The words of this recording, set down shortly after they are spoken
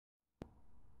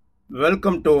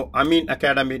Welcome to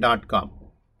aminacademy.com.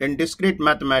 In discrete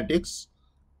mathematics,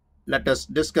 let us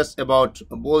discuss about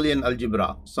Boolean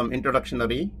algebra. Some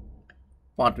introductory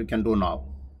part we can do now.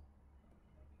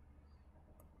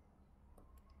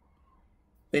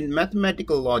 In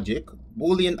mathematical logic,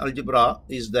 Boolean algebra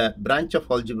is the branch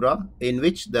of algebra in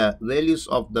which the values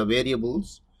of the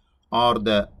variables are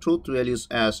the truth values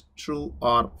as true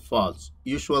or false,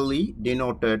 usually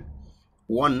denoted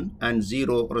 1 and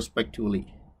 0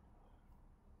 respectively.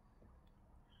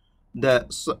 The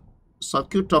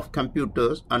circuit of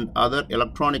computers and other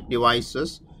electronic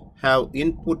devices have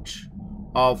input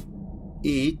of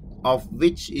each of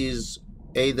which is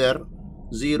either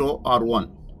 0 or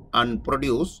 1 and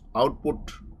produce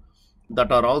output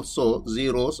that are also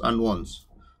zeros and ones.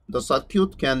 The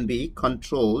circuit can be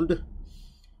controlled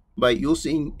by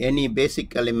using any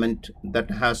basic element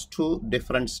that has two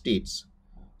different states.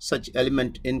 Such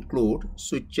elements include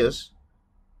switches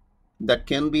that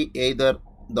can be either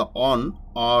the on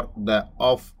or the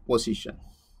off position,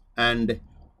 and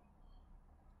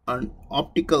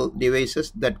optical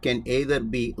devices that can either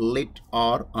be lit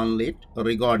or unlit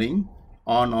regarding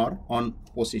on or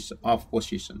off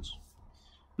positions.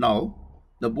 Now,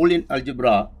 the Boolean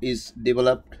algebra is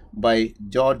developed by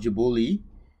George Boole,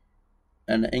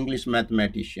 an English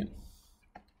mathematician.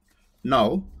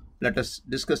 Now, let us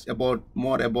discuss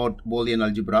more about Boolean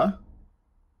algebra.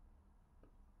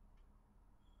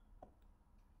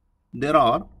 There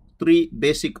are three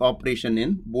basic operations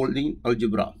in Boolean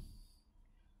algebra.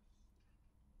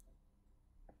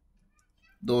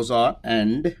 Those are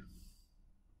AND,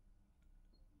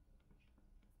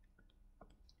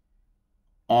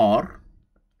 OR,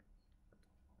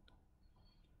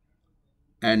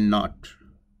 and NOT.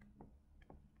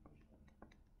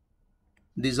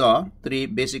 These are three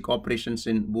basic operations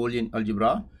in Boolean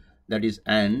algebra, that is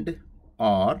AND,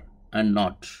 OR, and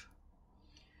NOT.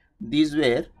 These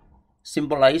were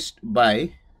symbolized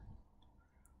by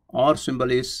OR symbol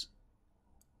is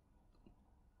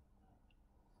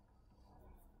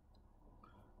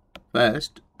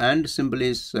first, AND symbol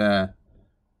is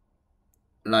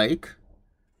like,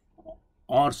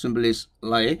 OR symbol is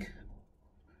like,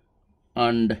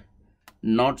 and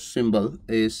NOT symbol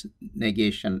is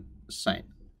negation sign.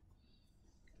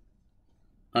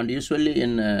 And usually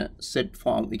in set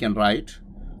form we can write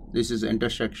this is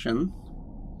intersection,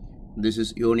 this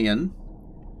is union,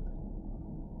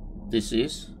 this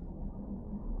is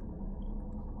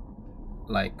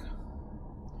like.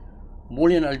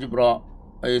 Boolean algebra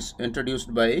is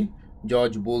introduced by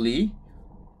George Boole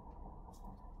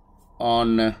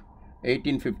on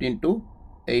 1815 to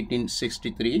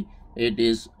 1863. It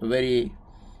is a very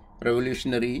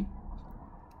revolutionary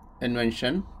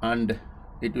invention and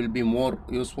it will be more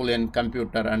useful in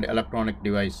computer and electronic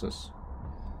devices.